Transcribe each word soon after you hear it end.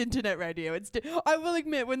internet radio. I will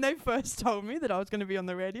admit, when they first told me that I was going to be on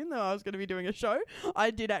the radio and that I was going to be doing a show,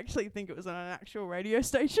 I did actually think it was on an actual radio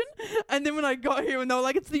station. And then when I got here and they were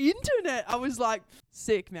like, it's the internet, I was like,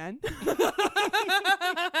 sick, man.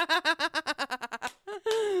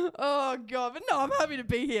 Oh God, but no, I'm happy to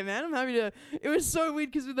be here, man. I'm happy to. It was so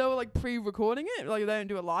weird because they were like pre-recording it, like they don't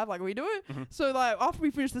do it live like we do it. Mm-hmm. So like after we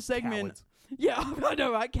finished the segment, Cowards. Yeah, I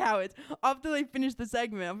know, right? Cowards. After they finished the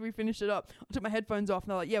segment, after we finished it up, I took my headphones off and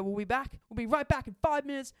they're like, yeah, we'll be back. We'll be right back in 5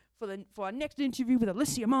 minutes for our next interview with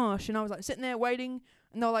Alissia Marsh. And I was like sitting there waiting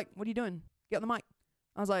and they were like, what are you doing? Get on the mic.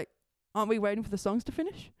 I was like, aren't we waiting for the songs to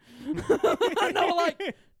finish? And they were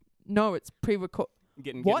like, no, it's pre-record.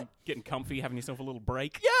 Getting comfy, having yourself a little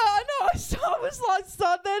break. Yeah, I know. I was like,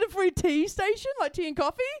 started at a free tea station, like tea and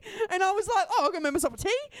coffee. And I was like, oh, I'm going to make myself a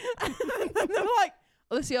tea. And then they were like,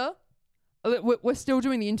 Alissia, we're still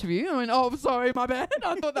doing the interview. I went, oh, I'm sorry, my bad.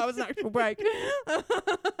 I thought that was an actual break.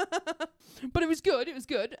 But it was good. It was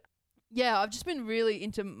good. Yeah, I've just been really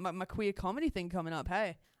into my queer comedy thing coming up.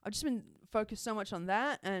 Hey, I've just been focused so much on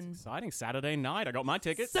that. And it's exciting. Saturday night. I got my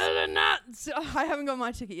tickets. Saturday night. I haven't got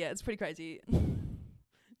my ticket yet. It's pretty crazy.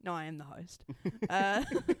 No, I am the host. Yeah,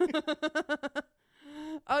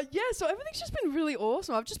 so everything's just been really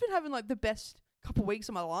awesome. I've just been having like the best couple weeks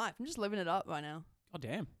of my life. I'm just living it up right now. Oh,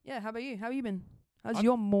 damn. Yeah, how about you? How have you been? How's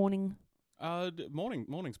your morning?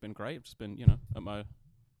 Morning's been great. I've just been, at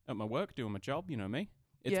my work doing my job. You know me.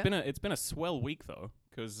 It's been a swell week though.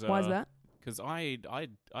 Cause why is that? Because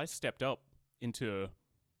I stepped up into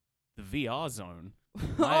the VR zone.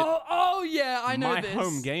 Oh yeah, I know my this. My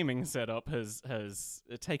home gaming setup has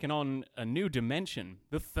taken on a new dimension,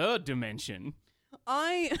 the third dimension.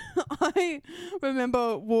 I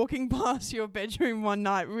remember walking past your bedroom one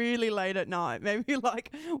night, really late at night, maybe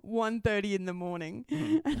like 1:30 in the morning,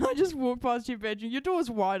 and I just walked past your bedroom. Your door's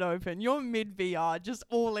wide open. You're mid VR, just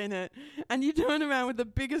all in it, and you turn around with the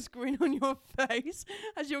biggest grin on your face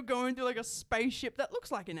as you're going through like a spaceship that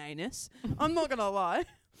looks like an anus. I'm not gonna lie.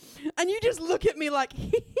 And you just look at me like, hee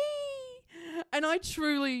hee. And I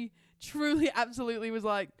truly, absolutely was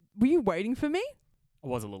like, were you waiting for me? I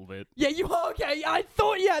was a little bit. Yeah, you are? Okay. Yeah, I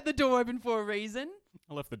thought you had the door open for a reason.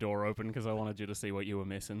 I left the door open because I wanted you to see what you were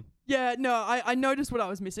missing. Yeah, no, I noticed what I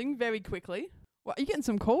was missing very quickly. What, are you getting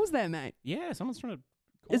some calls there, mate? Yeah, someone's trying to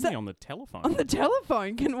call me on the telephone. On the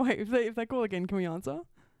telephone? If they call again, can we answer?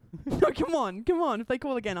 No, come on. If they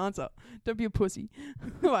call again, answer. Don't be a pussy.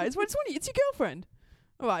 All right, it's your girlfriend.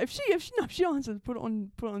 All right, if she answers, put it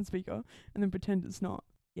on speaker and then pretend it's not.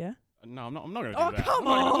 Yeah? No, I'm not going to do that. Come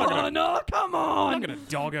on. Come on. I'm not going to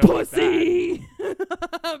dog her pussy. Like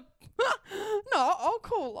that. No, I'll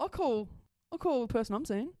call the person I'm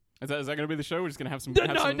seeing. Is that going to be the show? We're just going to have some some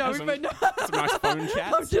nice phone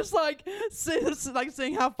chats? I'm just like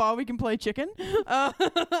seeing how far we can play chicken.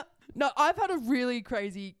 No, I've had a really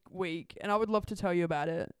crazy week and I would love to tell you about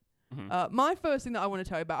it. Mm-hmm. My first thing that I want to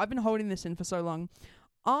tell you about, I've been holding this in for so long.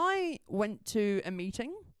 I went to a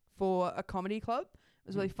meeting for a comedy club. It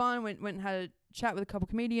was really fun. Went and had a chat with a couple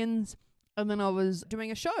comedians, and then I was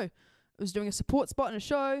doing a show. I was doing a support spot in a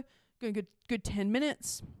show, going good 10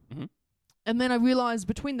 minutes. Mm-hmm. And then I realized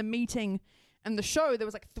between the meeting and the show, there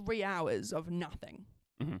was like 3 hours of nothing.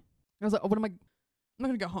 Mm-hmm. I was like, I'm not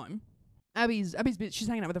going to go home. Abby's she's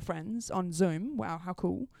hanging out with her friends on Zoom. Wow, how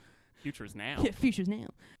cool. Future's now. Yeah, future's now.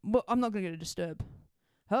 But I'm not going to disturb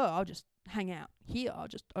her. I'll just hang out here. I'll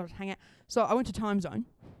just hang out. So I went to Time Zone.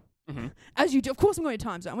 Mm-hmm. As you do. Of course I'm going to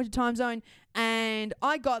Time Zone. I went to Time Zone and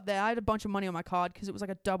I got there. I had a bunch of money on my card because it was like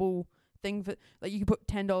a double thing for, like you could put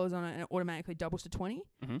 $10 on it and it automatically doubles to 20.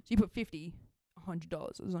 Mm-hmm. So you put $50,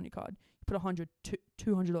 $100 was on your card. You put $100,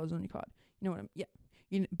 $200 on your card. You know what I mean? Yeah.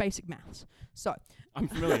 Basic maths. So I'm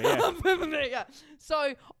familiar, yeah. I'm familiar, yeah.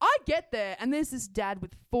 So I get there and there's this dad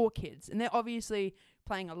with 4 kids and they're obviously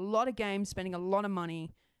playing a lot of games, spending a lot of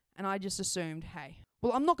money, and I just assumed, hey,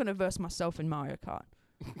 well, I'm not going to verse myself in Mario Kart.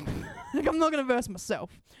 Like, I'm not going to verse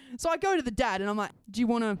myself. So I go to the dad and I'm like, does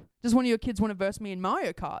one of your kids want to verse me in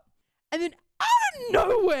Mario Kart? And then out of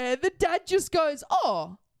nowhere, the dad just goes,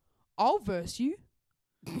 oh, I'll verse you.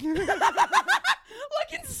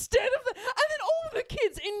 Like instead of and then all the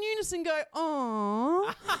kids in unison go, "Aww."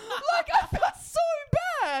 Like I felt so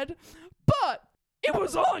bad, but it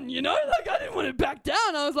was on, like I didn't want to back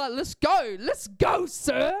down. I was like, let's go,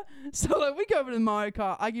 sir. So like we go over to the Mario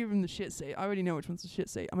Kart. I give him the shit seat. I already know which one's the shit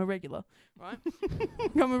seat. I'm a regular, right?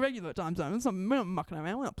 I'm a regular at Time Zone. We're not mucking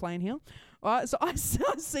around. We're not playing here, all right? So I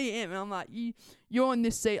see him and I'm like, you're in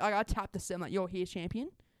this seat. I tap the seat. I'm like, you're here,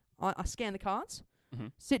 champion. I scan the cards,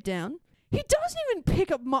 sit down. He doesn't even pick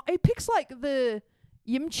up he picks like the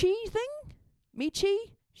Yimchi thing? Michi?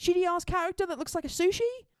 Shitty ass character that looks like a sushi?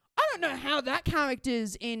 don't know how that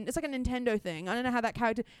character's in. It's like a Nintendo thing. I don't know how that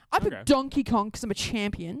character. I picked Okay. Donkey Kong because I'm a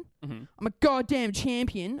champion. Mm-hmm. I'm a goddamn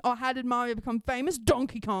champion. Oh, how did Mario become famous?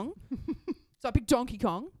 Donkey Kong. So I picked Donkey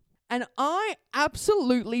Kong. And I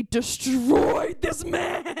absolutely destroyed this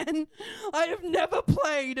man. I have never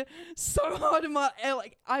played so hard in my...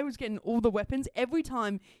 Like, I was getting all the weapons. Every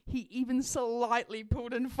time he even slightly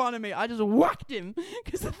pulled in front of me, I just whacked him.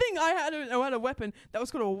 Because the thing I had a weapon that was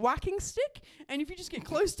called a whacking stick. And if you just get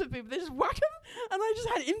close to people, they just whack him. And I just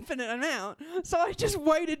had infinite amount. So I just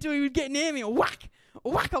waited till he would get near me and whack.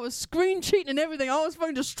 Whack, I was screen cheating and everything. I was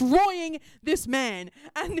fucking destroying this man.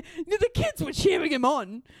 And the kids were cheering him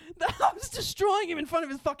on. I was destroying him in front of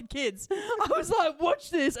his fucking kids. I was like, watch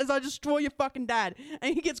this as I destroy your fucking dad.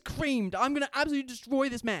 And he gets creamed. I'm going to absolutely destroy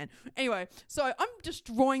this man. Anyway, so I'm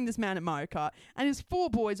destroying this man at Mario Kart. And his 4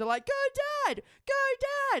 boys are like, go dad, go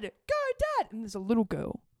dad, go dad. And there's a little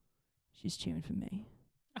girl. She's cheering for me.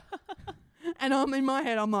 And in my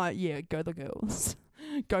head, I'm like, yeah, go the girls.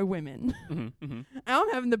 Go women. Mm-hmm, mm-hmm. And I'm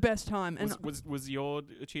having the best time. And Was your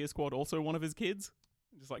cheer squad also one of his kids?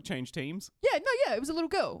 Just like change teams? Yeah, it was a little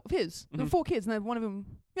girl of his. There were 4 kids, and then one of them,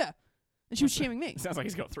 yeah. And she was cheering me. Sounds like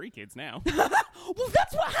he's got 3 kids now. Well,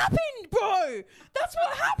 that's what happened, bro. That's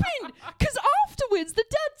what happened. Because afterwards, the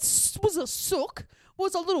dad was a sook.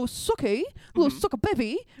 Was a little sooky, little sucker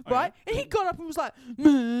baby, right? And he got up and was like,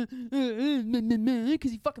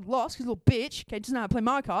 because he fucking lost, his little bitch. Okay, doesn't know how to play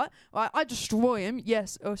Mario Kart. Right? I destroy him.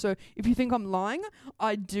 Yes. Also, if you think I'm lying,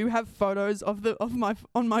 I do have photos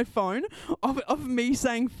on my phone of me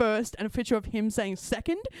saying first and a picture of him saying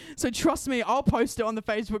second. So trust me, I'll post it on the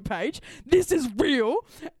Facebook page. This is real.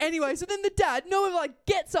 Anyway, so then the dad,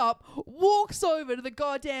 gets up, walks over to the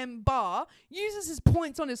goddamn bar, uses his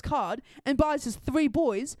points on his card, and buys his 3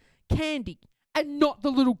 boys candy, and not the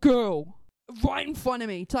little girl right in front of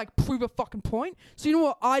me to prove a fucking point. So you know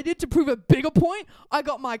what I did to prove a bigger point? I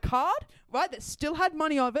got my card, right, that still had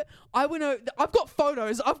money of it. I went over, I've got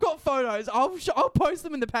photos. I'll post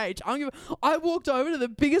them in the page. I walked over to the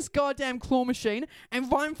biggest goddamn claw machine, and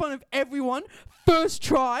right in front of everyone, first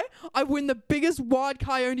try, I win the biggest Wild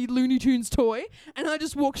Coyote Looney Tunes toy, and I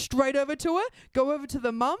just walk straight over to her, go over to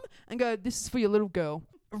the mum, and go, this is for your little girl.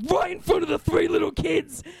 Right in front of the 3 little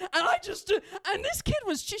kids. And I just, and this kid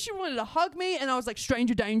was, she wanted to hug me, and I was like,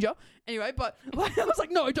 stranger danger. Anyway, but I was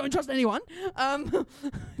like, no, don't trust anyone.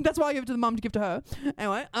 That's why I give it to the mum to give to her.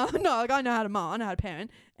 Anyway, no, I know how to mum, I know how to parent.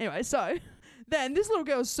 Anyway, so then this little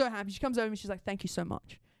girl is so happy. She comes over and she's like, thank you so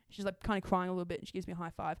much. She's like kind of crying a little bit, and she gives me a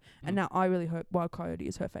high five. And now I really hope Wild Coyote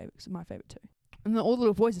is her favorite, because it's my favorite too. And then all the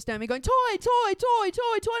little voices standing there going, toy, toy, toy,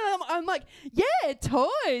 toy, toy. And I'm like, yeah,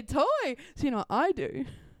 toy, toy. So you know what I do?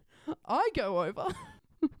 I go over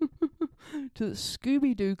to the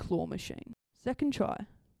Scooby-Doo claw machine. Second try.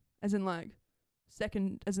 So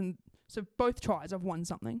both tries I've won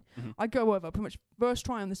something. Mm-hmm. I go over, pretty much first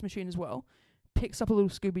try on this machine as well. Picks up a little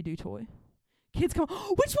Scooby-Doo toy. Kids come,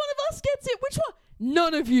 oh, which one of us gets it? Which one?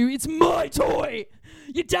 None of you. It's my toy.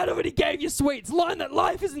 Your dad already gave you sweets. Learn that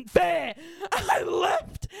life isn't fair. I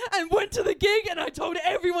left and went to the gig, and I told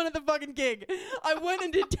everyone at the fucking gig. I went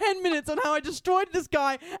and did 10 minutes on how I destroyed this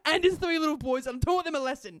guy and his 3 little boys and taught them a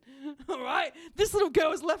lesson. All right? This little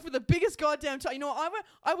girl was left with the biggest goddamn toy. You know what?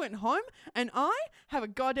 I went home, and I have a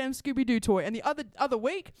goddamn Scooby-Doo toy. And the other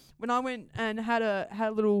week, when I went and had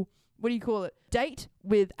a little, what do you call it, date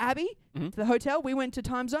with Abby to the hotel. We went to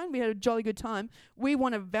Time Zone. We had a jolly good time. We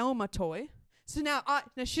won a Velma toy. So now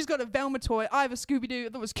she's got a Velma toy. I have a Scooby-Doo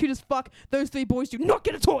that was cute as fuck. Those 3 boys do not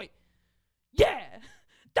get a toy. Yeah.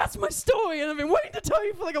 That's my story, and I've been waiting to tell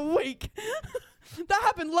you for a week. That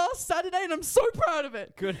happened last Saturday, and I'm so proud of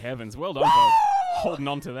it. Good heavens. Well done for holding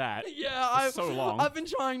on to that. Yeah, so long. I've been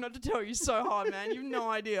trying not to tell you so hard, man. You've no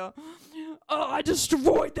idea. Oh, I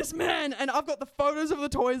destroyed this man, and I've got the photos of the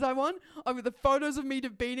toys I won. I've got the photos of me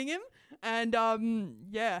beating him, and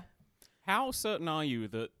yeah. How certain are you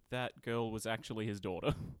that girl was actually his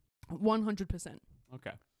daughter? 100%.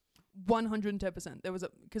 Okay. 110%.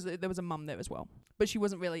 Because there was a mum there as well, but she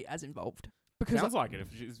wasn't really as involved. Because sounds like it.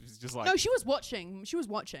 If she's just like, no, she was watching.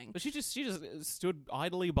 But she just stood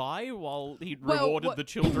idly by while he rewarded the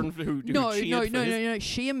children who cheered for his... No.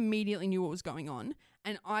 She immediately knew what was going on,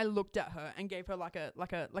 and I looked at her and gave her like a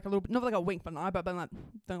little, not like a wink, but an eyebrow, but I'm like,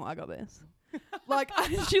 don't worry, I got this.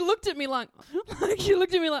 She looked at me like, oh, okay, she's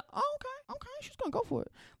gonna go for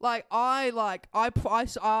it. I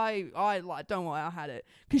don't worry, I had it,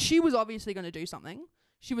 because she was obviously gonna do something.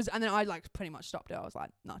 She was, and then I pretty much stopped her. I was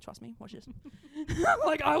like, "No, trust me, watch this."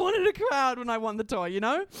 I wanted a crowd when I won the toy, you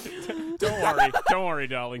know. Don't worry,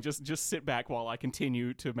 darling. Just sit back while I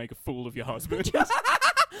continue to make a fool of your husband.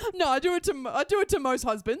 No, I do it to most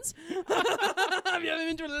husbands. Have you ever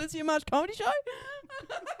been to an Alissia March comedy show?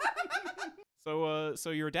 So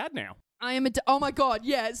you're a dad now. I am oh my god,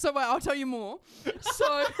 yeah. So wait, I'll tell you more.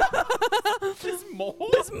 So There's more?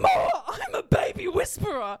 There's more. I'm a baby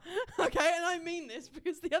whisperer. Okay, and I mean this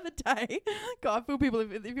because the other day, God, I feel people,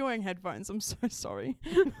 if you're wearing headphones, I'm so sorry.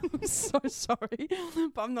 I'm so sorry,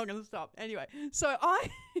 but I'm not going to stop. Anyway, so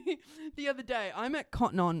the other day, I'm at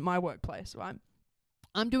Cotton On, my workplace, right?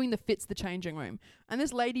 I'm doing the Fits the Changing Room, and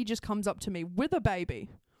this lady just comes up to me with a baby.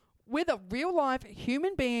 With a real life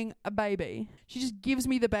human being, a baby. She just gives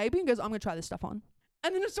me the baby and goes, I'm going to try this stuff on.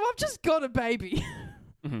 And then so I've just got a baby.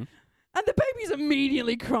 Mm-hmm. And the baby's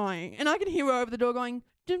immediately crying. And I can hear her over the door going,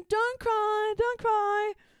 don't cry, don't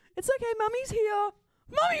cry. It's okay, Mummy's here.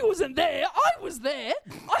 Mummy wasn't there. I was there.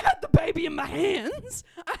 I had the baby in my hands.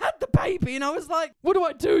 I had the baby and I was like,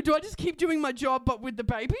 what do? Do I just keep doing my job but with the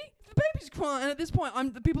baby? The baby's crying. And at this point,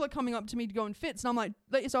 the people are coming up to me to go in fits. And I'm like,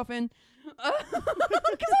 let yourself in. Because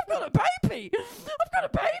I've got a baby. I've got a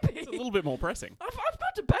baby. It's a little bit more pressing. I've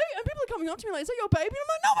got a baby. And people are coming up to me like, is that your baby? And I'm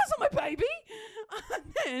like, no, that's not my baby.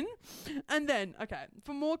 And then, okay,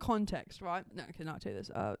 for more context, right? No, okay, no, I'll tell you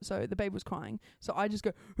this. So the baby was crying. So I just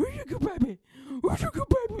go, who's your good baby? Who's your good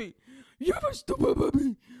baby? You have a stupid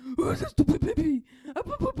baby. Who's a stupid baby?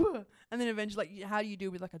 And then eventually, like, how do you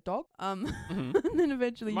do with like a dog? Mm-hmm. And then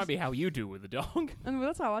eventually, It might be how you do with a dog. and well,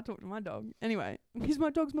 that's how I talk to my dog. Anyway, because my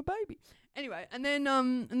dog's my baby. Anyway, and then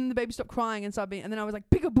the baby stopped crying and started being, and then I was like,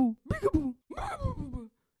 bigaboo, bigaboo, bigaboo.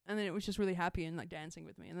 And then it was just really happy and like dancing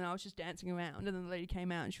with me. And then I was just dancing around. And then the lady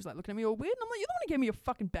came out and she was like looking at me all weird. And I'm like, you're the one who gave me a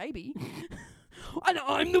fucking bababy. And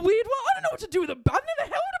I'm the weird one. I don't know what to do with a baby. I've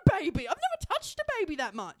never held a baby. I've never touched a baby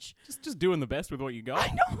that much. Just doing the best with what you got. I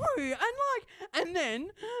know. And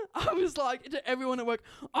then I was like to everyone at work,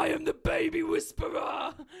 I am the baby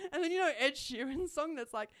whisperer. And then, you know, Ed Sheeran's song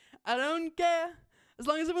that's like, I don't care as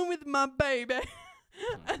long as I'm with my baby.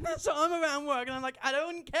 And then so I'm around work and I'm like, I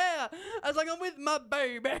don't care as long as I'm with my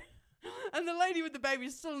baby. And the lady with the baby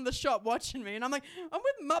is still in the shop watching me. And I'm like, I'm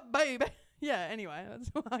with my baby. Yeah, anyway, that's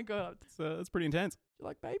what I got up to. That's pretty intense. You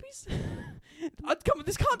like babies?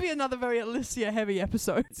 This can't be another very Alissia heavy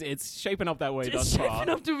episode. It's shaping up that way It's thus far. shaping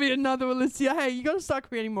up to be another Alissia. Hey, you got to start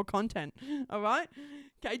creating more content. All right?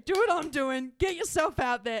 Okay, do what I'm doing. Get yourself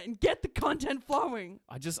out there and get the content flowing.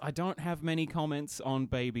 I don't have many comments on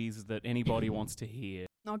babies that anybody wants to hear.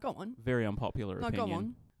 No, go on. Very unpopular No, opinion. go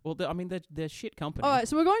on. Well, they're shit company. All right,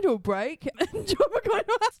 so we're going to a break.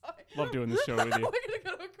 Love doing this show with you.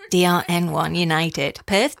 DRN1 United,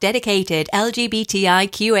 Perth dedicated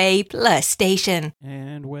LGBTIQA plus station.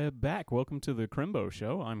 And we're back. Welcome to the Chrimbo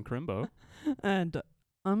show. I'm Chrimbo. And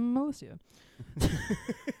I'm Alissia.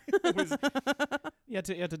 You had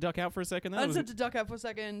to duck out for a second. I just had to duck out for a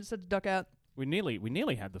second. Just had to duck out. We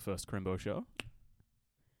nearly had the first Chrimbo show.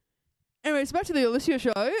 Anyway, so back to the Alissia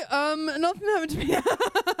show. Nothing happened to me.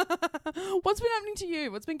 What's been happening to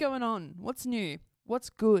you? What's been going on? What's new?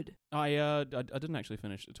 What's good? I didn't actually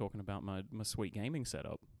finish talking about my sweet gaming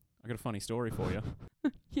setup. I got a funny story for you.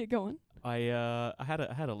 Yeah, go on. I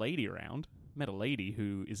had a lady around. Met a lady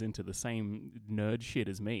who is into the same nerd shit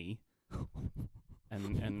as me.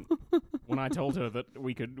 And when I told her that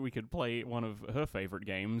we could play one of her favorite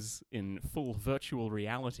games in full virtual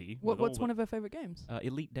reality. What's one of her favorite games?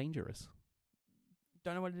 Elite Dangerous.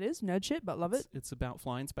 Don't know what it is. Nerd shit, but love it. It's about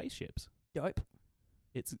flying spaceships. Dope.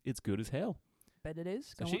 It's good as hell. Bet it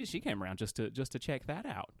is. So she came around just to check that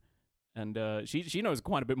out, and she knows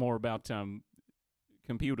quite a bit more about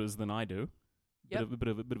computers than I do. Yep. Bit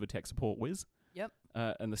of a tech support whiz. Yep.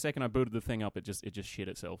 And the second I booted the thing up, it just shit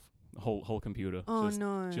itself. The whole computer. Oh,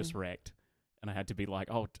 no. Just wrecked. And I had to be like,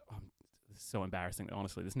 this is so embarrassing.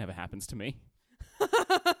 Honestly, this never happens to me.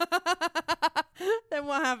 Then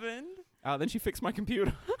what happened? Then she fixed my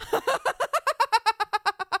computer.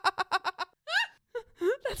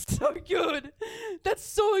 That's so good. That's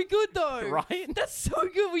so good, though. Right? That's so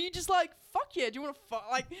good. Were you just like, fuck yeah, do you want to fuck?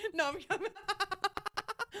 Like, no, I'm coming.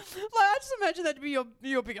 Like, I just imagine that to be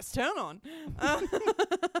your biggest turn on.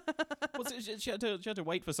 Well, she had to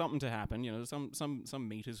wait for something to happen. You know, some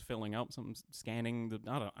meters filling up, some scanning.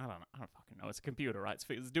 I don't fucking know. It's a computer, right?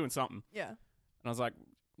 It's doing something. Yeah. And I was like,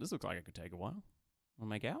 this looks like it could take a while. Want to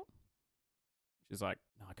make out? She's like,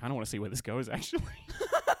 no, I kind of want to see where this goes, actually.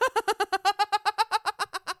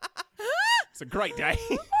 It's a great day.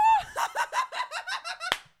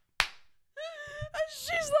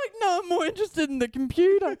 She's like, no, I'm more interested in the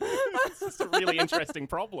computer. It's just a really interesting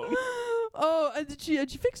problem. Oh, and did she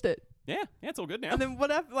fixed it? Yeah, it's all good now. And then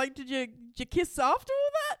what happened? Like, did you kiss after all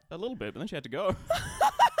that? A little bit, but then she had to go.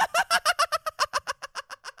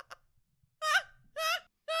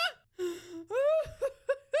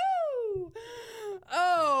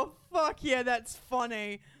 Fuck yeah, that's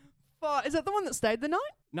funny. Fuck. Is that the one that stayed the night?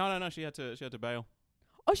 No. She had to bail.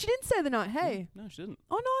 Oh, she didn't stay the night, hey? No, she didn't.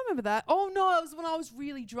 Oh, no, I remember that. Oh, no, it was when I was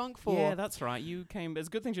really drunk for. Yeah, that's right. You came. It's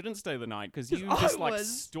a good thing she didn't stay the night because you I just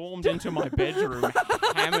was- stormed into my bedroom,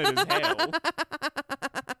 hammered as hell.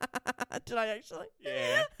 Did I actually?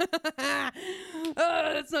 Yeah.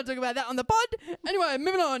 Let's not talk about that on the pod. Anyway,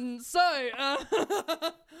 moving on. So,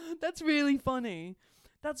 that's really funny.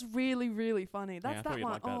 That's really, really funny. That's I thought that you'd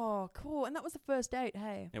one. like that. Oh, cool. And that was the first date,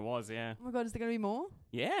 hey. It was, yeah. Oh my God, is there going to be more?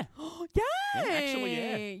 Yeah. Oh, yay! Yeah, actually,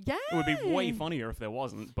 yeah. Yay! It would be way funnier if there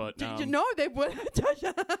wasn't, but Did you know they would?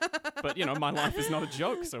 but you know, my life is not a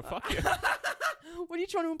joke, so fuck you. What are you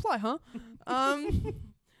trying to imply, huh?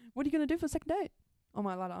 What are you going to do for a second date? Am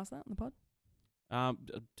I allowed to ask that on the pod?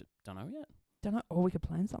 Don't know yet. Don't know. Or we could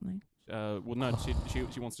plan something. Well, no,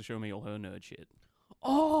 she wants to show me all her nerd shit.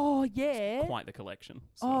 Oh, yeah. Quite the collection.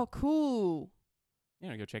 So, Oh, cool.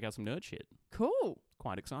 go check out some nerd shit. Cool.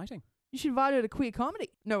 Quite exciting. You should invite her to queer comedy.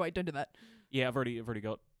 No, wait, don't do that. Yeah, I've already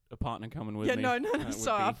got a partner coming with Yeah, me. no. It would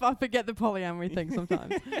Sorry, be- I forget the polyamory thing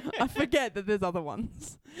sometimes. I forget that there's other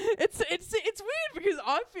ones. It's weird because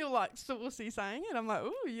I feel like saucy saying it. I'm like,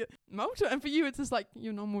 ooh, you Malta. And for you, it's just like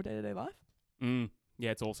your normal day-to-day life. Yeah,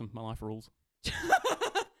 it's awesome. My life rules.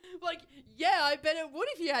 Like, yeah, I bet it would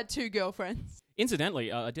if you had 2 girlfriends.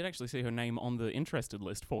 Incidentally, I did actually see her name on the interested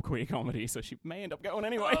list for queer comedy, so she may end up going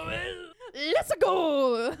anyway. Let's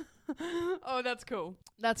go. Oh, that's cool.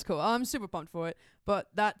 That's cool. I'm super pumped for it. But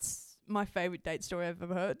that's my favorite date story I've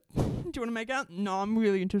ever heard. Do you want to make out? No, I'm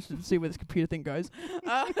really interested to see where this computer thing goes.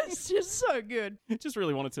 It's just so good. Just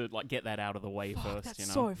really wanted to get that out of the way first. That's you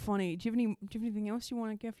know. so funny. Do you have anything else you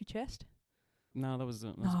want to get off your chest? No, that was.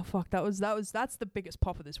 Oh fuck, that's the biggest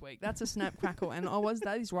pop of this week. That's a snap crackle, and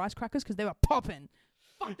these rice crackers because they were popping.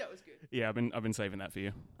 Fuck, that was good. Yeah, I've been saving that for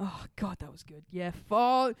you. Oh god, that was good. Yeah,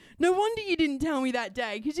 fuck. No wonder you didn't tell me that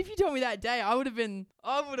day. Because if you told me that day, I would have went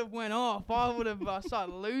off. I would have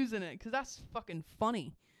started losing it. Because that's fucking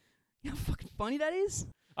funny. You know how fucking funny that is.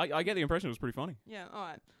 I get the impression it was pretty funny. Yeah. All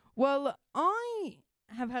right. Well, I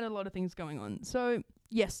have had a lot of things going on. So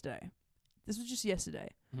yesterday, this was just yesterday.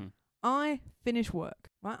 I finished work,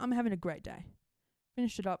 right? I'm having a great day.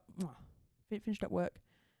 Finished it up. Finished up work.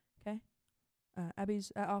 Okay.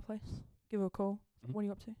 Abby's at our place. Give her a call. What are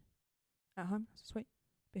you up to? At home. Sweet.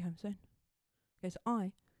 Be home soon. Okay, so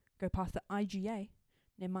I go past the IGA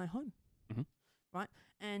near my home. Right?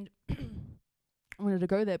 And I wanted to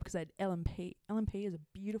go there because they had LMP. LMP is a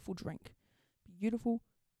beautiful drink. Beautiful,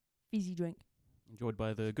 fizzy drink. Enjoyed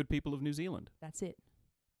by the good people of New Zealand. That's it.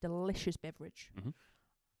 Delicious beverage.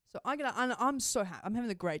 So I'm so happy. I'm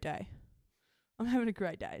having a great day.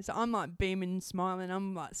 So I'm like beaming, smiling.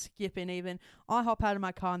 I'm like skipping even. I hop out of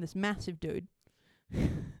my car and this massive dude.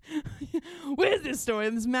 Where's this story?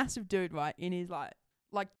 And this massive dude, right, in his like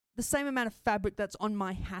the same amount of fabric that's on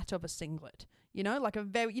my hat of a singlet. You know, like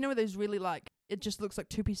those really it just looks like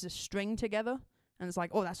 2 pieces of string together. And it's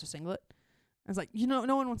like, oh, that's a singlet. And it's like, no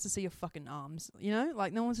one wants to see your fucking arms. You know,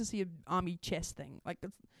 like no one wants to see your army chest thing. Like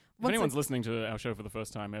if anyone's listening to our show for the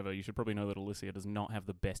first time ever, you should probably know that Alissia does not have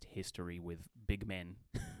the best history with big men.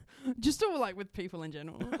 Just all with people in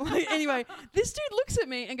general. Anyway, this dude looks at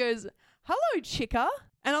me and goes, "Hello, chicka."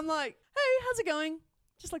 And I'm like, "Hey, how's it going?"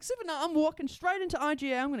 Just super nice. I'm walking straight into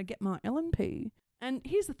IGA. I'm going to get my LMP. And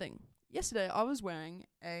here's the thing. Yesterday, I was wearing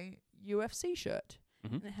a UFC shirt.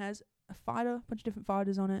 And it has a bunch of different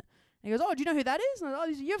fighters on it. And he goes, "Oh, do you know who that is?" And I was, "Oh,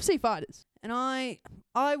 these are UFC fighters." And I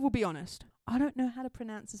will be honest. I don't know how to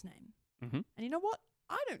pronounce his name. And you know what?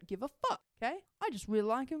 I don't give a fuck, okay? I just really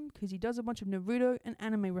like him because he does a bunch of Naruto and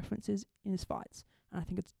anime references in his fights. And I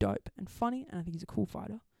think it's dope and funny, and I think he's a cool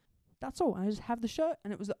fighter. That's all. I just have the shirt,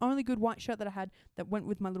 and it was the only good white shirt that I had that went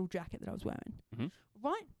with my little jacket that I was wearing.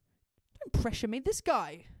 Right? Don't pressure me. This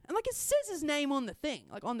guy. And it says his name on the thing,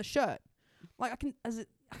 on the shirt. I can't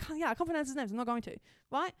pronounce his name, so I'm not going to.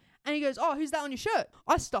 Right? And he goes, "Oh, who's that on your shirt?"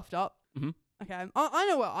 I stuffed up. Okay, I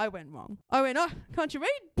know where I went wrong. I went, "Oh, can't you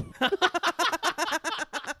read?"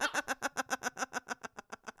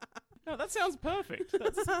 No, that sounds perfect.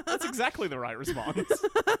 That's exactly the right response.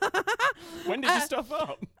 When did you stuff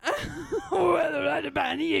up?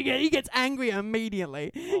 He gets angry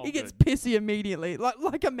immediately. Oh, he gets good. pissy immediately,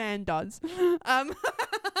 like a man does.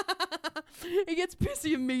 He gets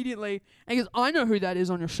pissy immediately and he goes, "I know who that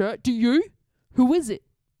is on your shirt. Do you? Who is it?"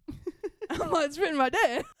 I'm like, "It's written right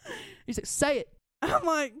there." He's like, "Say it." I'm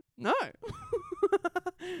like, "No."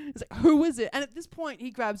 He's like, "Who is it?" And at this point,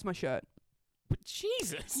 he grabs my shirt. But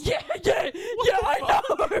Jesus. Yeah, I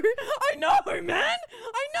know, man.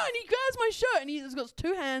 I know. And he grabs my shirt and he's got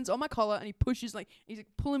 2 hands on my collar and he pushes, like, he's like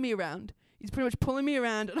pulling me around. He's pretty much pulling me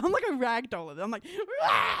around, and I'm like a rag doll. I'm like,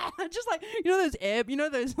 just like, those air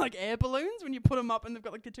balloons when you put them up and they've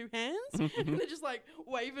got like the 2 hands, and they're just like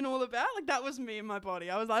waving all about. Like that was me in my body.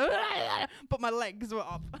 I was like, but my legs were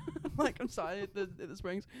up. Like, I'm sorry, the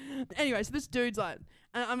springs. Anyway, so this dude's like,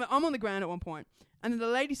 and I'm on the ground at one point, and then the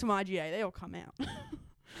ladies from IGA, they all come out.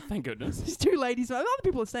 Thank goodness. These 2 ladies, other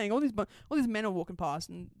people are saying, all these men are walking past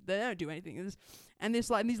and they don't do anything. And these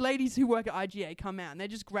ladies who work at IGA come out and they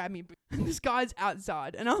just grab me. And this guy's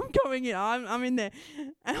outside and I'm going in. I'm in there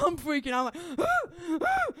and I'm freaking. I'm like, what do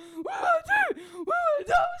I do?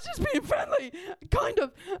 I was just being friendly, kind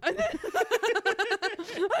of. And then I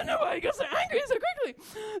don't know why he got so angry so quickly.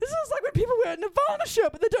 This is like when people wear a Nirvana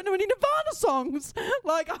shirt but they don't know any Nirvana songs.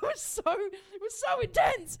 Like it was so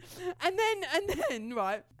intense. And then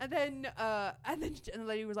the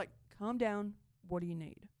lady was like, calm down. What do you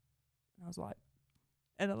need? And I was like,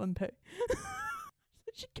 an LMP.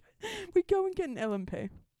 We go and get an LMP.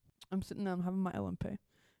 I'm sitting there, I'm having my LMP.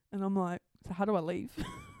 And I'm like, so how do I leave?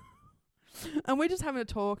 And we're just having a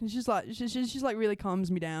talk and she's like, she's like really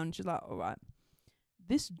calms me down. She's like, all right,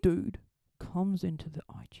 this dude comes into the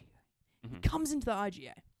IGA. He comes into the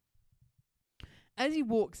IGA. As he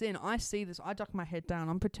walks in, I see this. I duck my head down.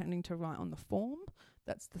 I'm pretending to write on the form.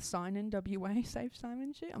 That's the sign-in WA safe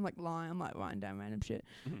sign-in shit. I'm like lying. I'm like writing down random shit.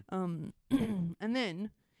 And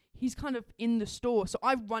then he's kind of in the store. So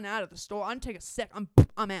I run out of the store. I don't take a sec.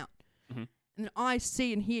 I'm out. And then I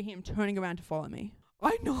see and hear him turning around to follow me.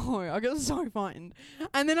 I know. I got so frightened.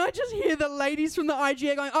 And then I just hear the ladies from the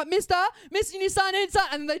IGA going, oh, mister, you need to sign in.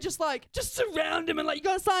 And they just surround him and like, you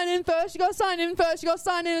got to sign in first. You got to sign in first. You got to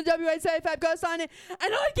sign in a WA safe app. Got to sign in.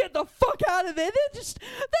 And I get the fuck out of there. They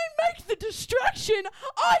make the distraction.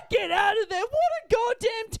 I get out of there. What a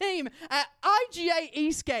goddamn team at IGA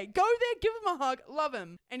Eastgate. Go there, give him a hug, love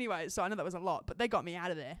him. Anyway, so I know that was a lot, but they got me out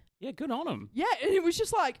of there. Yeah, good on them. Yeah, and it was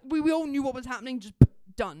just like, we all knew what was happening, just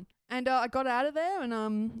done. And I got out of there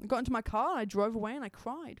and got into my car and I drove away and I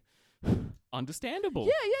cried. Understandable.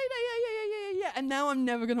 Yeah. And now I'm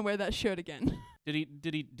never gonna wear that shirt again. Did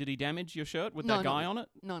he damage your shirt with that guy on it?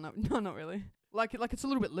 No, not really. Like it's a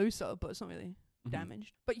little bit looser, but it's not really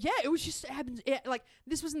damaged. But yeah, it was just, it happened. Yeah, like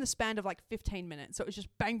this was in the span of like 15 minutes, so it was just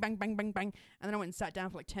bang, bang, bang, bang, bang, and then I went and sat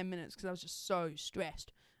down for like 10 minutes because I was just so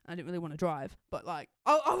stressed. I didn't really want to drive, but like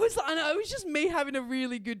I know it was just me having a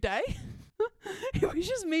really good day. It was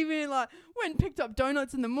just me being like, went and picked up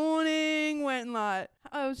donuts in the morning, went and like,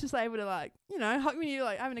 I was just able to like, hug me, you're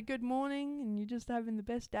like having a good morning and you're just having the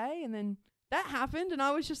best day. And then that happened and I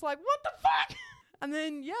was just like, what the fuck? And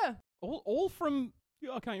then, yeah. All from,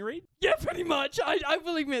 can't you read? Yeah, pretty much. I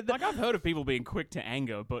will admit that. Like I've heard of people being quick to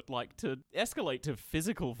anger, but like to escalate to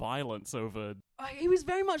physical violence over... He was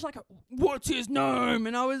very much like, what's his name?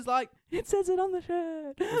 And I was like, it says it on the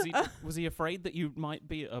shirt. Was he afraid that you might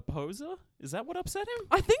be a poser? Is that what upset him?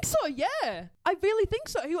 I think so, yeah. I really think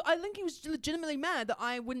so. I think he was legitimately mad that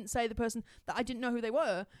I wouldn't say the person, that I didn't know who they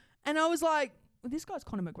were. And I was like, well, this guy's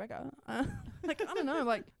Conor McGregor. Like, I don't know,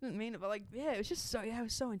 like, didn't mean it, but like, yeah, it was just so, it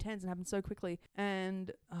was so intense and happened so quickly.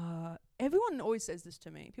 And everyone always says this to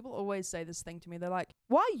me. People always say this thing to me. They're like,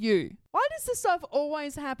 why you? Why does this stuff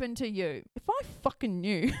always happen to you? If I fucking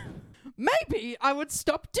knew, maybe I would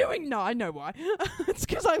stop doing. No, I know why. It's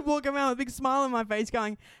because I walk around with a big smile on my face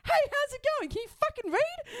going, hey, how's it going? Can you fucking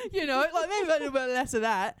read? Like maybe a little bit less of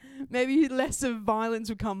that. Maybe less of violence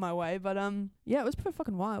would come my way. But yeah, it was pretty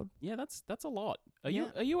fucking wild. Yeah, that's a lot. Are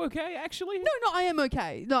you okay actually? No, I am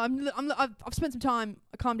okay. No, I've spent some time.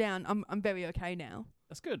 I calmed down. I'm very okay now.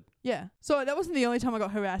 That's good. Yeah. So that wasn't the only time I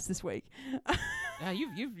got harassed this week. Yeah,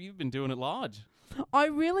 you've been doing it large. I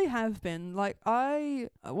really have been. Like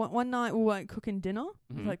one night we were like cooking dinner.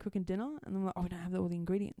 I was like cooking dinner, and I'm like, oh, we don't have all the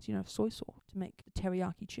ingredients. Soy sauce to make the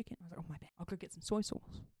teriyaki chicken. I was like, oh my bad, I'll go get some soy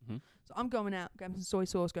sauce. So I'm going out, grabbing some soy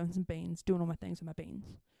sauce, grabbing some beans, doing all my things with my beans,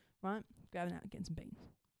 right? Grabbing out and getting some beans,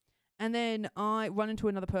 and then I run into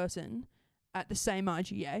another person at the same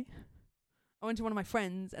IGA. I went to one of my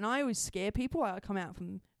friends, and I always scare people. I come out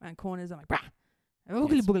from around corners. I'm like, brah,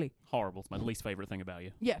 boogly boogly. Horrible. It's my least favorite thing about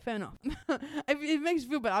you. Yeah, fair enough. It makes me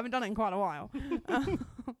feel bad. I haven't done it in quite a while.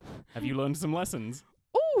 Have you learned some lessons?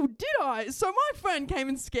 Oh, did I? So my friend came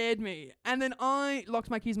and scared me, and then I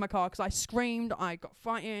locked my keys in my car because I screamed. I got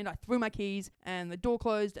frightened. I threw my keys, and the door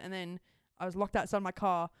closed, and then I was locked outside my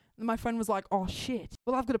car. And my friend was like, oh shit.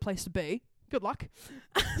 Well, I've got a place to be. Good luck.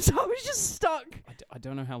 So I was just stuck. I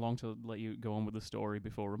don't know how long to let you go on with the story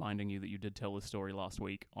before reminding you that you did tell this story last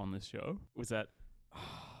week on this show. Was that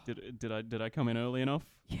Did I come in early enough?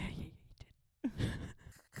 Yeah, you did.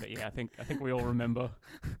 But yeah, I think we all remember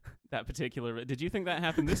that particular. Did you think that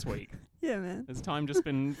happened this week? Yeah, man. Has time just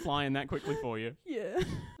been flying that quickly for you? Yeah.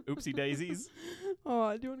 Oopsie daisies.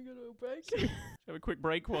 Oh, do you want to go to a break? Have a quick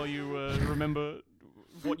break while you remember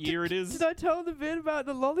what year it is. Did I tell the bit about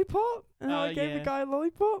the lollipop? And how I gave yeah. a guy a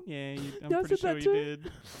lollipop? Yeah, I'm Yeah, I pretty said sure that you too.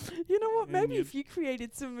 did. You know what? Maybe And if you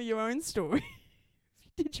created some of your own story, if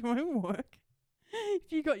you did your own work,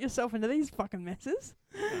 if you got yourself into these fucking messes.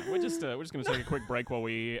 We're just gonna take a quick break while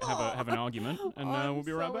we have an argument, and we'll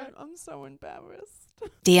be right back. I'm so embarrassed.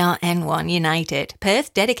 DRN1 United,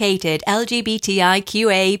 Perth dedicated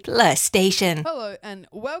LGBTIQA plus station. Hello and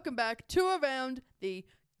welcome back to Around the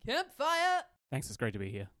Campfire. Thanks, it's great to be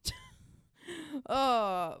here.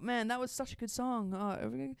 Oh man, that was such a good song. Oh,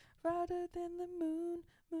 brighter than the moon.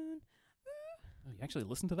 Oh, you actually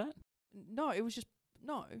listened to that? No, it was just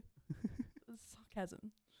no. It was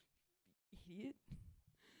sarcasm. Idiot.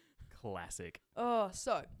 Classic. Oh,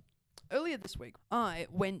 so earlier this week, I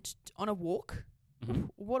went on a walk. Mhm.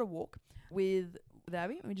 What a walk with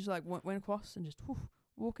Abby. We just like went across and just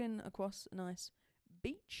walking across a nice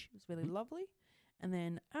beach. It was really lovely. And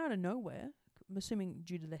then out of nowhere, I'm assuming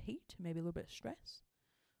due to the heat, maybe a little bit of stress,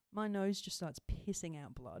 my nose just starts pissing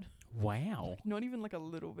out blood. Wow. Not even like a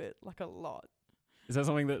little bit, like a lot. Is that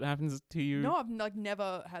something that happens to you? No, I've like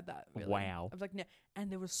never had that. Really. Wow. I've like and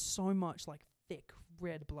there was so much like thick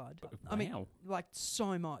red blood. Wow. I mean, like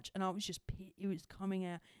so much, and I was just it was coming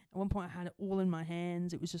out. At one point, I had it all in my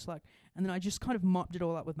hands. It was just like, and then I just kind of mopped it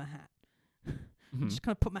all up with my hat. Just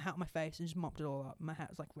kind of put my hat on my face and just mopped it all up. My hat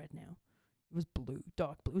was like red now. It was blue,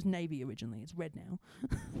 dark blue. It was navy originally. It's red now.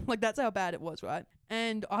 Like that's how bad it was, right?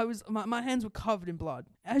 And I was my hands were covered in blood.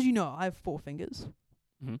 As you know, I have 4 fingers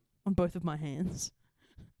on both of my hands.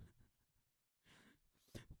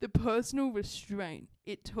 The personal restraint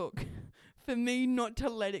it took for me not to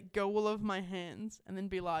let it go all over my hands and then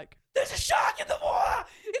be like, "There's a shark in the water!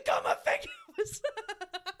 It got my fingers!"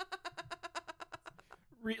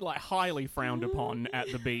 Like highly frowned upon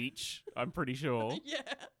at the beach, I'm pretty sure. Yeah.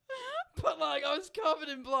 But like I was covered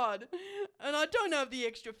in blood and I don't have the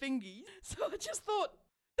extra fingies. So I just thought,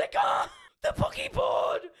 they got the boogie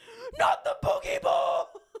board, not the boogie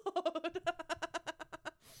board.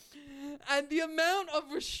 And the amount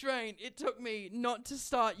of restraint it took me not to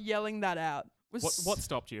start yelling that out was What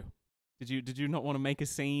stopped you? Did you not want to make a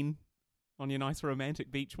scene on your nice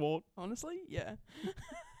romantic beach walk? Honestly, yeah.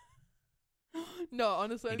 No,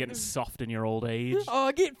 honestly. You're getting soft in your old age.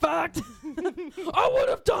 Oh, get fucked. I would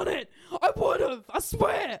have done it. I would have. I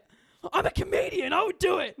swear. I'm a comedian. I would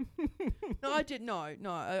do it. No, I did. No.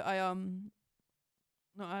 I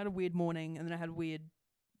had a weird morning and then I had a weird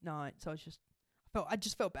night. So I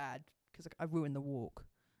just felt bad because I ruined the walk.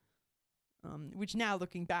 Which now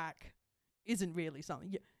looking back isn't really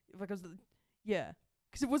something. Yeah.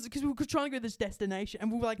 Because we were trying to go to this destination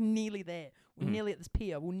and we were like nearly there. We were nearly at this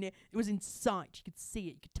pier. It was in sight. You could see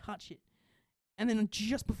it. You could touch it. And then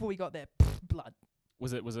just before we got there, blood.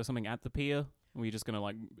 Was there something at the pier? Or were you just gonna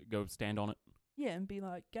like go stand on it? Yeah, and be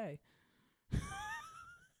like, "Go."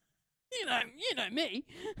 You know me.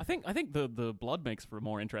 I think the blood makes for a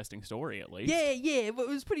more interesting story at least. Yeah. But it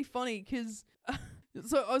was pretty funny because.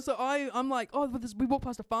 I'm like, we walked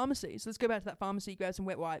past a pharmacy, so let's go back to that pharmacy, grab some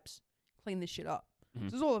wet wipes, clean this shit up. So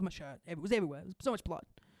it was all over my shirt. It was everywhere. It was so much blood.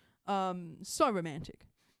 So romantic.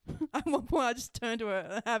 At one point, I just turned to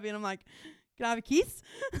her, Abby, and I'm like, "Can I have a kiss?"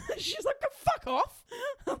 She's like, "Go fuck off."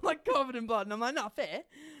 I'm like covered in blood, and I'm like, "Not fair."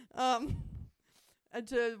 And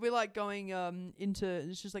we're like going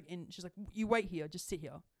into. She's like, "You wait here. Just sit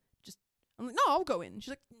here." I'm like, "No, I'll go in."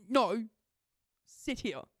 She's like, "No, sit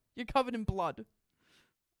here. You're covered in blood.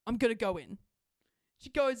 I'm gonna go in." She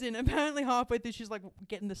goes in. Apparently, halfway through, she's like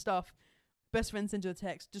getting the stuff. Best friend sends her a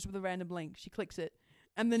text just with a random link. She clicks it.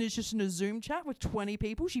 And then it's just in a Zoom chat with 20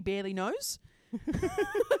 people she barely knows. And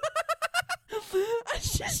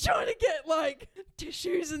she's trying to get like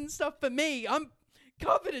tissues and stuff for me. I'm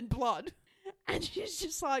covered in blood. And she's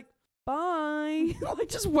just like, "Bye." Like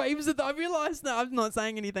just waves at I realised that I'm not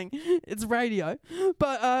saying anything. It's radio.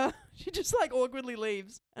 But she just like awkwardly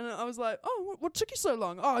leaves. And I was like, "Oh, what took you so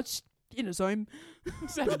long?" "Oh, it's in a Zoom."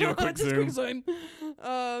 Just had to do a quick Just Zoom. quick Zoom.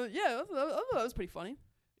 Yeah, I thought that was pretty funny.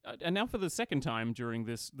 And now for the second time during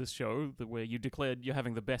this show, where you declared you're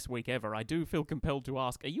having the best week ever, I do feel compelled to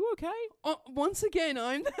ask, are you okay? Once again,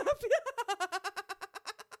 I'm happy.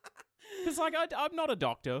 Because, like, I'm not a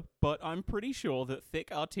doctor, but I'm pretty sure that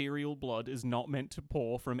thick arterial blood is not meant to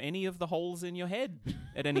pour from any of the holes in your head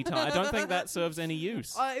at any time. I don't think that serves any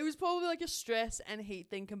use. It was probably like a stress and heat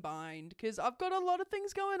thing combined, because I've got a lot of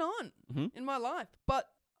things going on in my life. But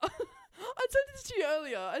I said this to you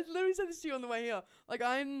earlier. I literally said this to you on the way here. Like,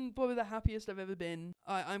 I'm probably the happiest I've ever been.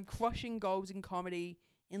 I'm crushing goals in comedy,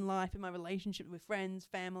 in life, in my relationship with friends,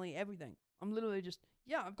 family, everything. I'm literally just,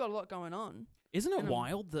 I've got a lot going on. Isn't it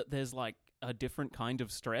wild that there's, like, a different kind of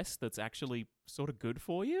stress that's actually sort of good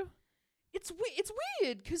for you? It's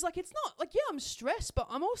weird, because, like, it's not, like, I'm stressed, but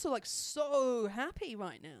I'm also, like, so happy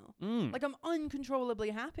right now. Like, I'm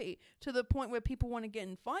uncontrollably happy to the point where people want to get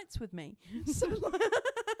in fights with me. So,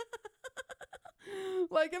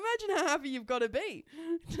 like, imagine how happy you've got to be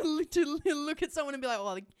to look at someone and be like, oh,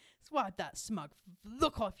 like, swipe that smug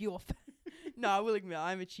look off your face. No, I will admit,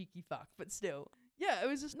 I'm a cheeky fuck, but still. Yeah, it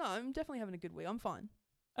was just, I'm definitely having a good week. I'm fine.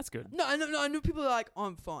 That's good. No, I know people are like,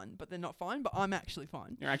 I'm fine, but they're not fine, but I'm actually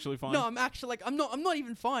fine. You're actually fine? No, I'm actually, like, I'm not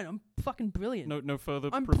even fine. I'm fucking brilliant. No further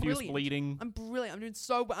I'm profuse brilliant. bleeding? I'm brilliant. I'm doing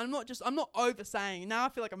so well. I'm not over saying. Now I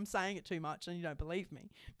feel like I'm saying it too much and you don't believe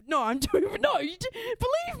me. No, I'm doing, no,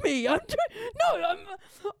 believe me. I got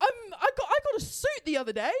a suit the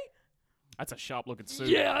other day. That's a sharp looking suit.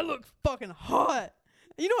 Yeah, I look fucking hot.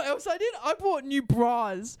 You know what else I did? I bought new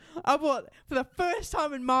bras. For the first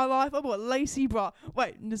time in my life, I bought lacy bra.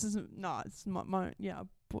 Wait, this isn't, it's my I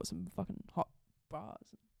bought some fucking hot bras.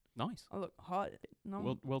 Nice. I look hot.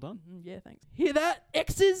 No. Well done. Yeah, thanks. Hear that,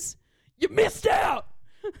 exes? You missed out.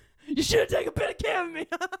 You should have taken better care of me.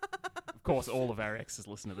 Of course, all of our exes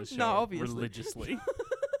listen to this show obviously. Religiously.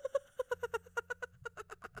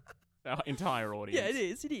 Our entire audience. Yeah,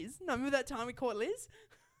 it is. No, remember that time we caught Liz?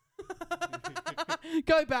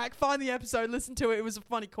 Go back, find the episode, listen to it. It was a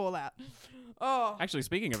funny call out. Oh, actually,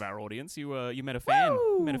 speaking of our audience, you met a fan.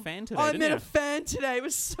 Woo! You met a fan today. I didn't met you? a fan today. It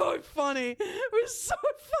was so funny. It was so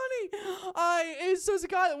funny. It was a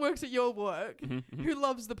guy that works at your work who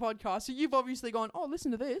loves the podcast. So you've obviously gone, oh,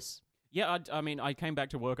 listen to this. Yeah, I mean, I came back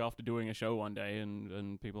to work after doing a show one day,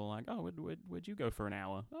 and people were like, oh, where'd you go for an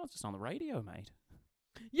hour? Oh, it's just on the radio, mate.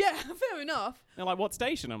 Yeah, fair enough. They're like, what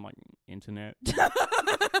station? I'm like, internet.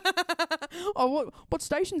 Oh, what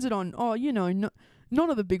station's it on? Oh, none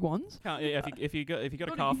of the big ones. If you got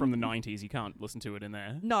a car from the 90s, you can't listen to it in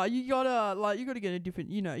there. No, you gotta get a different.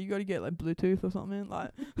 You gotta get like Bluetooth or something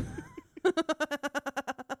like.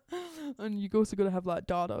 And you also gotta have like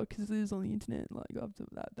data because it is on the internet, like up to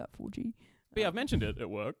that 4G. But yeah, I've mentioned it at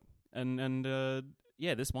work, and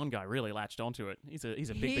yeah, this one guy really latched onto it. He's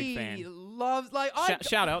a big fan. He loves, like,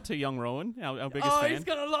 shout out to young Rowan, our biggest fan. Oh, he's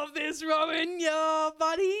gonna love this, Rowan, yeah,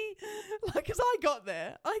 buddy. Like, cause I got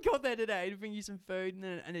there today to bring you some food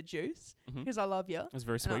and a juice, because I love you. It was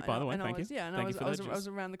very sweet, by the way. Thank you. Yeah, and Thank you for that I was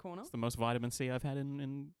around the corner. It's the most vitamin C I've had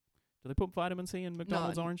in. Do they put vitamin C in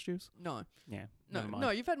McDonald's orange juice? No. Yeah. No,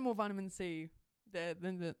 you've had more vitamin C there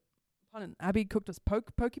than the. Pardon, Abby cooked us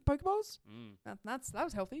pokeballs. That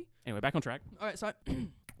was healthy. Anyway, back on track. All right, so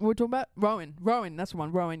we're talking about Rowan. That's the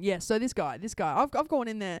one. Rowan. Yeah. So this guy. I've gone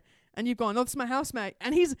in there, and you've gone. Oh, this is my housemate,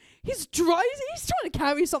 and he's trying to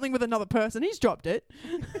carry something with another person. He's dropped it.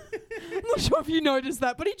 I'm not sure if you noticed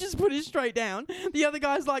that, but he just put it straight down. The other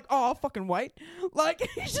guy's like, "Oh, I'll fucking wait." Like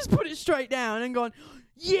he's just put it straight down and gone,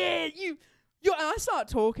 "Yeah, you." And I start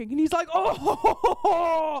talking, and he's like,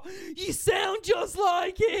 "Oh, you sound just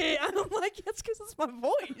like it." And I'm like, "That's because it's my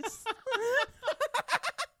voice."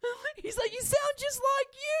 He's like, "You sound just like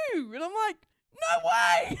you." And I'm like, "No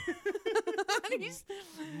way." And he's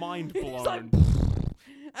mind blown. He's like,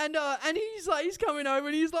 and he's coming over,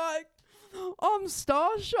 and he's like, "I'm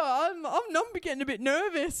starstruck. I'm getting a bit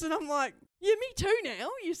nervous." And I'm like, "Yeah, me too now.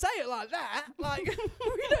 You say it like that. Like,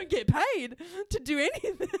 we don't get paid to do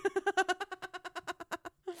anything."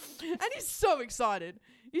 And he's so excited.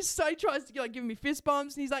 He tries to give me fist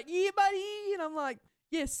bumps, and he's like, "Yeah, buddy." And I'm like,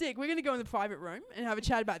 "Yeah, sick. We're going to go in the private room and have a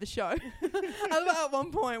chat about the show." And at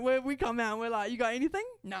one point where we come out and we're like, "You got anything?"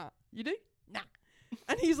 "Nah." "You do?" "Nah."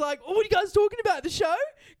 And he's like, "Oh, what are you guys talking about? The show?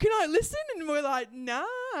 Can I listen?" And we're like,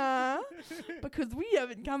 "Nah, because we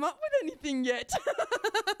haven't come up with anything yet."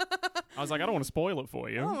 I was like, I don't want to spoil it for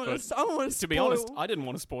you. I don't want to be honest, I didn't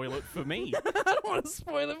want to spoil it for me. I don't want to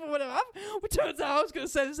spoil it for whatever. It turns out I was going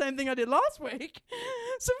to say the same thing I did last week.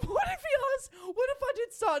 So what if I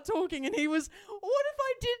did start talking and what if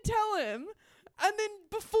I did tell him, and then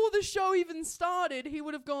before the show even started, he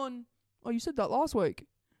would have gone, "Oh, you said that last week."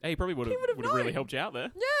 Hey, he probably would have really helped you out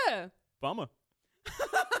there. Yeah. Bummer.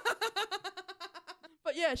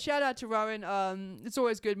 But yeah, shout out to Rowan. It's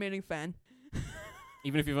always good meeting a fan.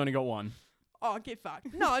 Even if you've only got one. Oh, get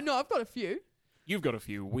fucked. No, I've got a few. You've got a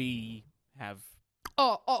few. We have...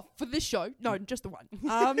 Oh, for this show? No, just the one.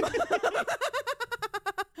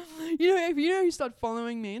 If you know who started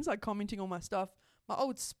following me and started commenting on my stuff, my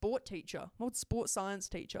old sport science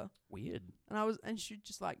teacher. Weird. And she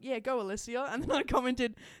just like, yeah, go Alissia. And then I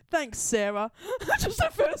commented, thanks, Sarah. Just her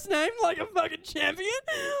first name, like a fucking champion.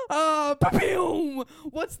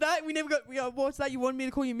 What's that? What's that? You wanted me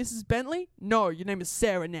to call you Mrs. Bentley? No, your name is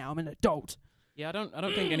Sarah now. I'm an adult. Yeah, I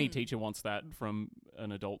don't think any teacher wants that from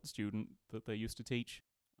an adult student that they used to teach.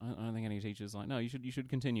 I don't think any teacher's like, no, you should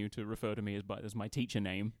continue to refer to me as my teacher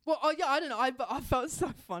name. Well, yeah, I don't know. I felt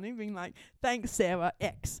so funny being like, thanks, Sarah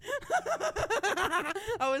X.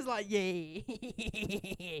 I was like, yeah.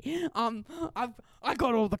 I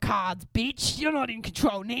got all the cards, bitch. You're not in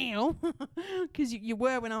control now. Because you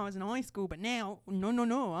were when I was in high school, but now,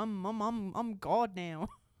 no. I'm God now.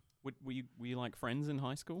 Were you like friends in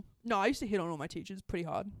high school? No, I used to hit on all my teachers pretty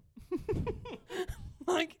hard.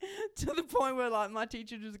 Like, to the point where, like, my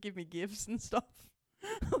teacher would just give me gifts and stuff.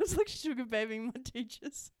 I was, like, sugar babying my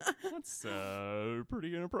teachers. That's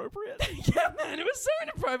pretty inappropriate. Yeah, man, it was so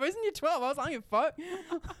inappropriate. I was in year 12. I was like, fuck.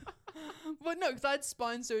 But no, because I had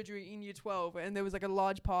spine surgery in year 12, and there was, like, a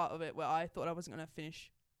large part of it where I thought I wasn't going to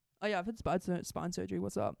finish. Oh, yeah, I've had spine surgery.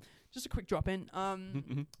 What's up? Just a quick drop in.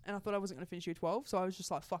 And I thought I wasn't going to finish year 12, so I was just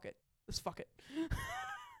like, fuck it. Let's fuck it.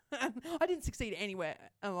 And I didn't succeed anywhere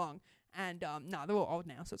along. And they're all old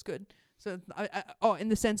now, so it's good. So in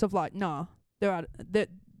the sense of like, they're out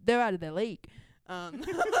of their league.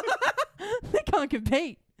 They can't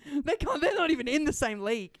compete. They're not even in the same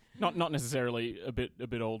league. Not necessarily a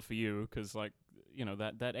bit old for you, because like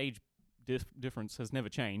that age difference has never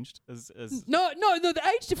changed. No, the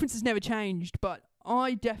age difference has never changed. But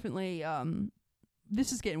I definitely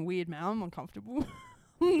this is getting weird, man. I'm uncomfortable.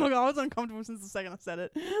 Look, I was uncomfortable since the second I said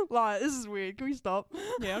it. Like, this is weird. Can we stop?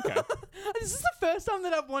 Yeah, okay. This is the first time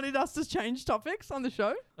that I've wanted us to change topics on the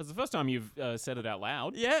show. That's the first time you've said it out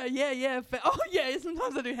loud. Yeah. Oh, yeah,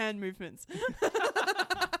 sometimes I do hand movements.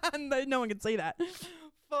 And no one can see that.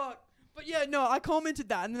 Fuck. But yeah, no, I commented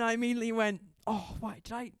that, and then I immediately went, oh, wait,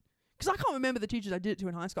 did I... Because I can't remember the teachers I did it to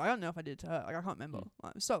in high school. I don't know if I did it to her. Like, I can't remember.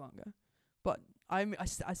 Like, it was so long ago. But I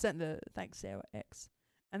sent the thanks, Sarah X.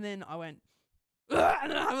 And then I went...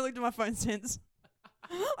 And then I haven't looked at my phone since.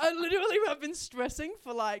 I literally have been stressing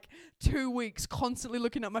for like 2 weeks, constantly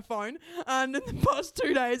looking at my phone. And in the past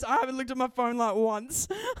 2 days, I haven't looked at my phone like once.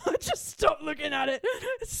 I just stopped looking at it.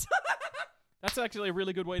 That's actually a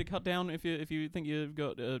really good way to cut down if you think you've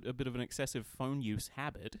got a bit of an excessive phone use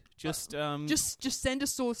habit. Just send a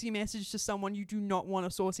saucy message to someone you do not want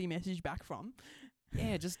a saucy message back from.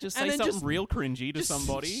 Yeah, just say something real cringy to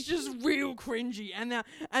somebody. Just real cringy. And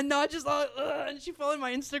I just like, and she followed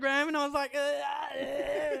my Instagram, and I was like, oh,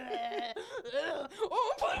 I'm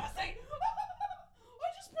pulling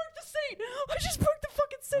the seat. I just broke the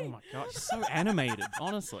fucking seat. Oh my gosh, so animated,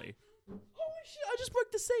 honestly. Holy shit, I just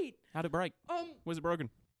broke the seat. How'd it break? Was it broken?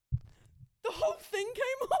 The whole thing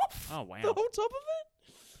came off. Oh, wow. The whole top of it.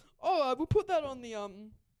 Oh, we'll put that on the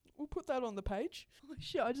We'll put that on the page. Holy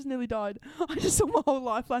shit, I just nearly died. I just saw my whole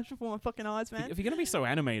life flash before my fucking eyes, man. If you're gonna be so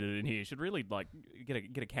animated in here, you should really like get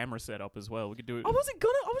a camera set up as well. We could do it. I wasn't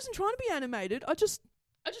trying to be animated. I just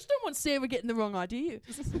don't want Sarah getting the wrong idea.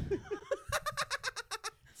 It's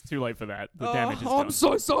too late for that. The damage is done. I'm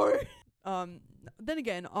so sorry. Then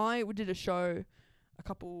again, I did a show a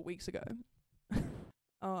couple weeks ago.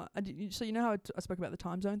 So you know how I spoke about the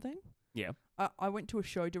time zone thing? Yeah. I went to a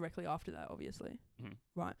show directly after that, obviously. Mm-hmm.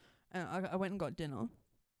 Right. And I went and got dinner.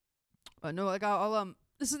 No, like I'll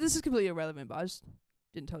this is completely irrelevant, but I just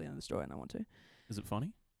didn't tell the end of the story, and I want to. Is it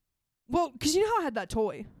funny? Well, because you know how I had that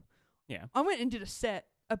toy. Yeah. I went and did a set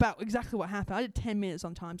about exactly what happened. I did 10 minutes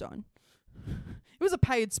on time zone. It was a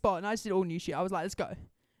paid spot, and I just did all new shit. I was like, let's go.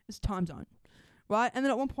 It's time zone. Right? And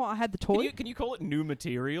then at one point I had the toy. Can you call it new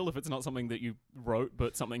material if it's not something that you wrote,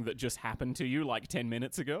 but something that just happened to you like 10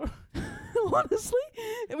 minutes ago? Honestly,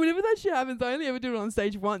 whenever that shit happens, I only ever do it on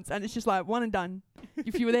stage once, and it's just like one and done.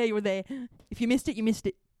 If you were there, you were there. If you missed it, you missed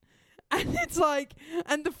it. And it's like,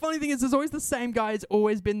 and the funny thing is, there's always the same guy who's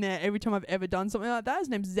always been there every time I've ever done something like that. His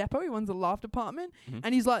name's Zeppo. He runs the laugh department. Mm-hmm.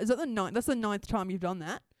 And he's like, is that the ninth? That's the 9th time you've done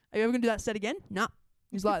that. Are you ever going to do that set again? Nah.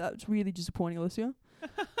 He's like, that's really disappointing, Alissia.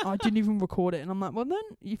 I didn't even record it. And I'm like, well then,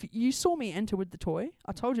 if you saw me enter with the toy,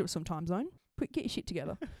 I told you it was some time zone. Get your shit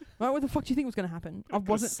together. Right? What the fuck do you think was going to happen? I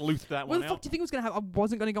wasn't sleuthed that one out. What the fuck do you think was going to happen? I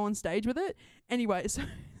wasn't going to go on stage with it. Anyway, so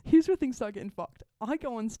here's where things start getting fucked. I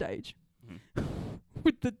go on stage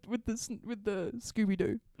with the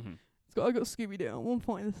Scooby-Doo. Mm-hmm. So I got Scooby-Doo. At one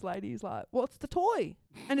point, this lady's like, what's the toy?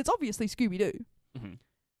 And it's obviously Scooby-Doo. Mm-hmm.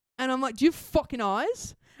 And I'm like, do you have fucking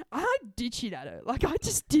eyes? I ditch it at her. Like, I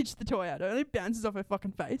just ditch the toy at her, and it bounces off her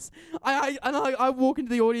fucking face. I walk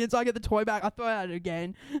into the audience, I get the toy back, I throw it at her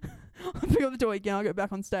again. I pick up the toy again, I go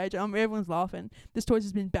back on stage, and everyone's laughing. This toy's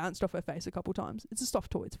just been bounced off her face a couple times. It's a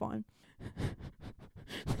soft toy, it's fine.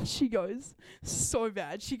 She goes, so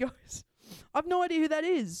bad, she goes, I've no idea who that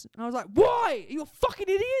is. And I was like, why? Are you a fucking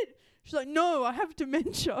idiot? She's like, no, I have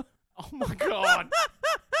dementia. Oh my God.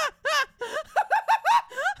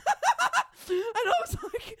 And I was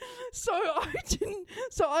like,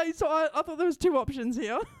 I thought there was two options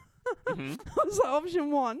here. Mm-hmm. I was like,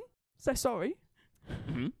 option 1, say sorry.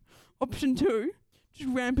 Mm-hmm. Option 2, just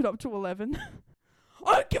ramp it up to 11.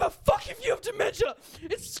 I don't give a fuck if you have dementia.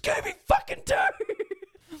 It's Scooby fucking Doo.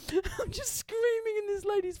 I'm just screaming in this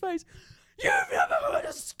lady's face. You've never heard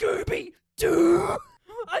of Scooby Doo?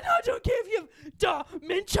 I don't care if you have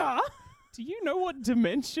dementia. Do you know what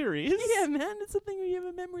dementia is? Yeah, man, it's a thing when you have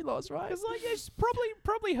a memory loss, right? Because like, she's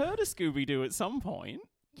probably heard of Scooby Doo at some point.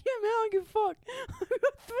 Yeah, man, I don't give a fuck.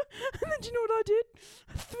 And then do you know what I did?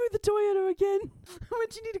 I threw the toy at her again. I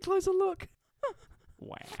went, you need a closer look.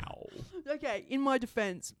 Wow. Okay, in my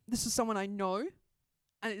defense, this is someone I know,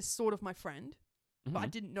 and it's sort of my friend, but I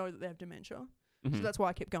didn't know that they have dementia. Mm-hmm. So that's why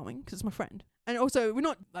I kept going, because it's my friend. And also, we're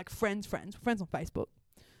not like friends. We're friends on Facebook.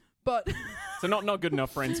 But So not good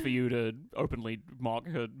enough friends for you to openly mock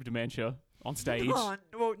her dementia on stage. I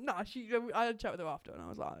had a chat with her after, and I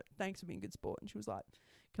was like, thanks for being a good sport. And she was like,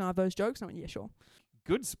 can I have those jokes? And I went, yeah, sure.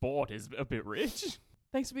 Good sport is a bit rich.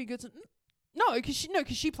 Thanks for being good. No, because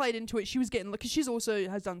she played into it. She was getting, because she's also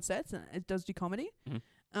has done sets and it does do comedy. Mm-hmm.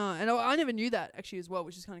 And I never knew that actually as well,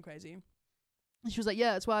 which is kind of crazy. And she was like,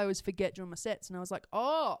 yeah, that's why I always forget during my sets. And I was like,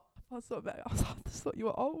 oh, I just thought you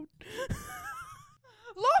were old.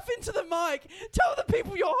 Laugh into the mic. Tell the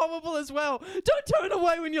people you're horrible as well. Don't turn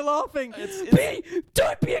away when you're laughing.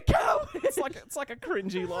 Don't be a coward. It's like a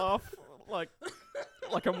cringy laugh. Like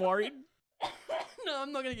I'm worried. No,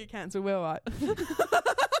 I'm not gonna get cancelled. We're alright.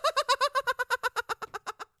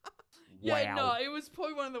 Yeah, no, it was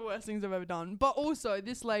probably one of the worst things I've ever done. But also,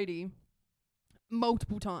 this lady,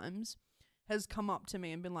 multiple times, has come up to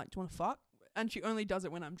me and been like, do you want to fuck? And she only does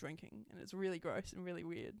it when I'm drinking. And it's really gross and really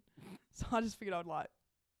weird. So I just figured I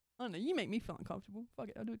don't know, you make me feel uncomfortable. Fuck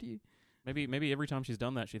it, I'll do it to you. Maybe every time she's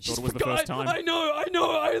done that, she thought it was the first time. I know.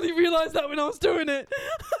 I only realised that when I was doing it.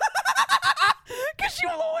 Because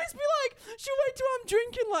she'll always be like, she'll wait till I'm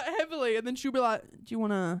drinking like heavily, and then she'll be like, do you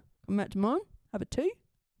want to come back to mine? Have a tea?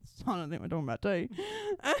 I don't think we're talking about tea. Man,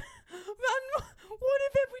 what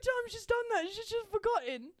if every time she's done that, she's just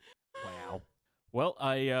forgotten? Wow. Well,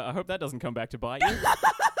 I hope that doesn't come back to bite you.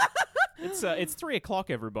 It's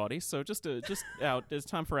 3:00, everybody. So it's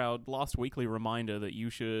time for our last weekly reminder that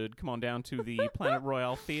you should come on down to the Planet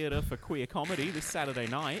Royale Theatre for queer comedy this Saturday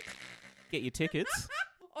night. Get your tickets.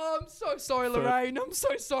 Oh, I'm so sorry, Lorraine. I'm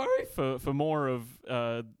so sorry. For more of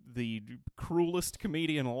the cruelest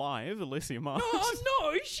comedian alive, Alissia Marsh.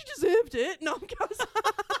 No, she deserved it. No,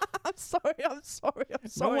 I'm sorry.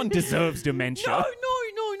 No one deserves dementia.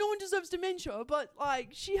 No one deserves dementia. But like,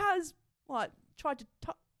 she has like tried to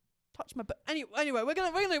touch my. Anyway, we're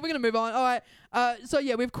gonna move on. All right. So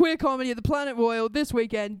yeah, we have queer comedy at the Planet Royal this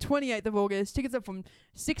weekend, 28th of August. Tickets are from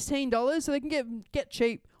 $16, so they can get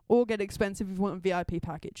cheap or get expensive if you want a VIP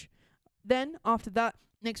package. Then after that,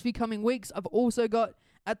 next few coming weeks, I've also got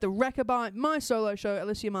at the Wreckaby, my solo show,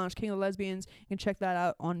 Alissia Marsh, King of the Lesbians. You can check that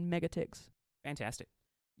out on Megatix. Fantastic.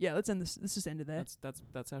 Yeah, let's end this. Let's just end it there.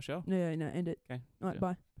 That's our show. No, end it. Okay. All right,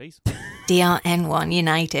 bye. Peace. DRN1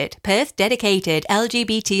 United, Perth dedicated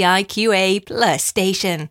LGBTIQA+ station.